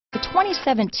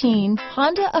2017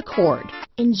 Honda Accord.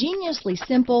 Ingeniously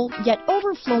simple, yet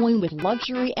overflowing with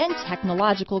luxury and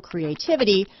technological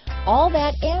creativity, all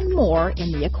that and more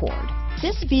in the Accord.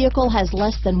 This vehicle has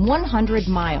less than 100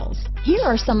 miles. Here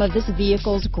are some of this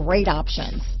vehicle's great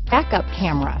options: backup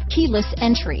camera, keyless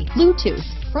entry, Bluetooth,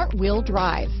 front wheel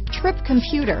drive, trip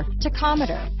computer,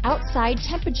 tachometer, outside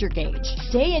temperature gauge,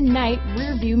 day and night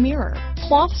rear view mirror,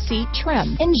 cloth seat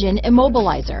trim, engine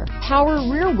immobilizer, power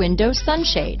rear window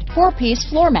sunshade, 4-piece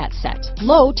floor mat set,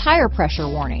 low tire pressure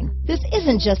warning. This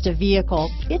isn't just a vehicle,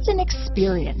 it's an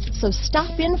experience. So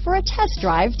stop in for a test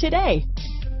drive today.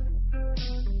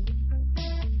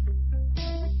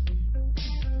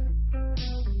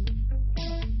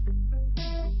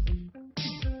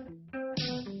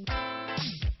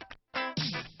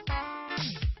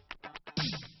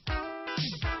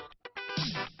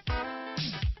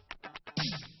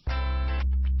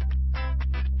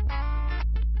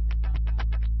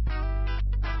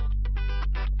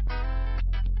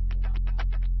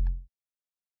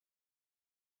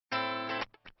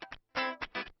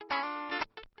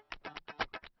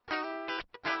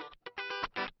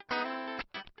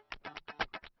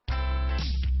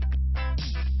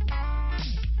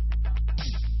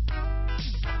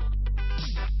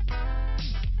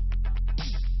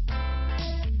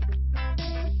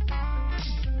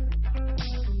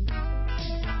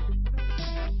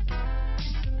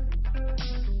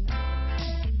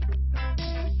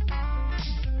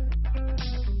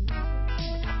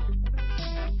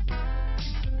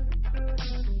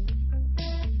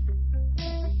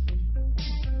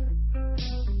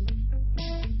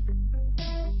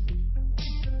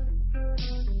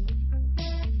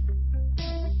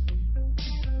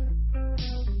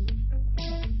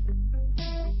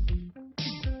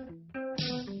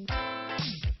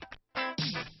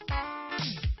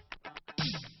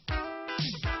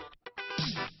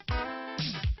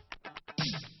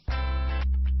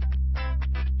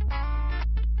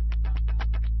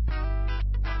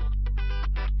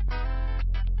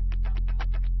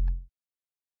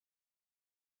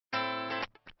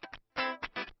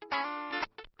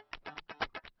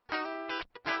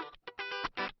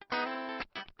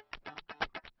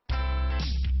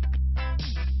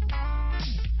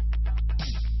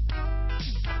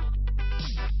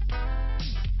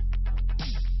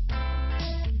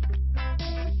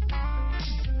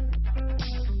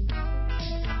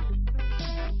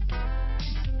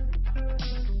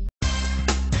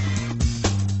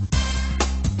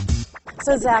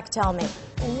 So Zach, tell me,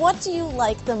 what do you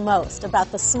like the most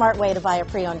about the smart way to buy a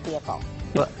pre-owned vehicle?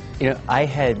 Well, I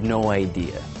had no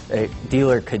idea a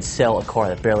dealer could sell a car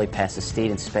that barely passed a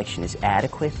state inspection as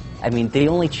adequate. I mean, they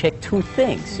only check 2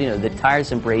 things. The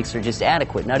tires and brakes are just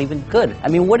adequate, not even good. I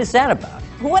mean, what is that about?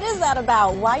 What is that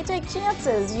about? Why take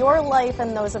chances? Your life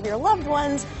and those of your loved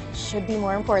ones should be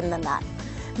more important than that.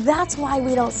 That's why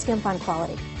we don't skimp on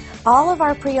quality. All of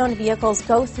our pre-owned vehicles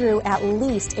go through at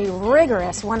least a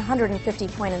rigorous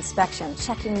 150-point inspection,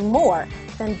 checking more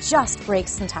than just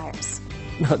brakes and tires.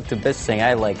 Look, the best thing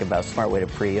I like about Smart Way to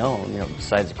Pre-Own,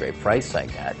 besides the great price I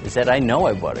got, is that I know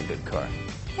I bought a good car.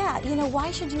 Yeah,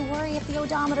 why should you worry if the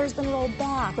odometer's been rolled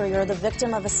back, or you're the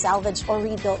victim of a salvaged or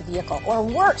rebuilt vehicle, or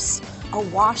worse, a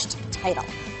washed title?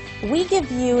 We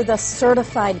give you the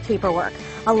certified paperwork,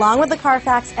 along with the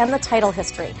Carfax and the title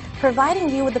history, providing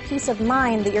you with the peace of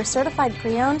mind that your certified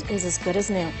pre-owned is as good as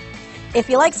new. If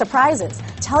you like surprises,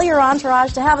 tell your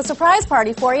entourage to have a surprise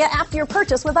party for you after your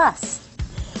purchase with us.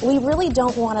 We really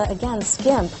don't want to, again,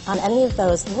 skimp on any of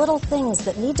those little things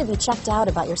that need to be checked out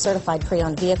about your certified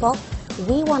pre-owned vehicle.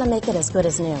 We want to make it as good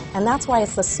as new, and that's why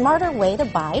it's the smarter way to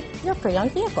buy your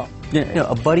pre-owned vehicle. Yeah,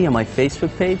 a buddy on my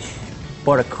Facebook page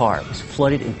bought a car. It was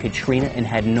flooded in Katrina and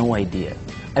had no idea.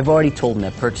 I've already told him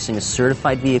that purchasing a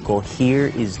certified vehicle here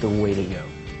is the way to go.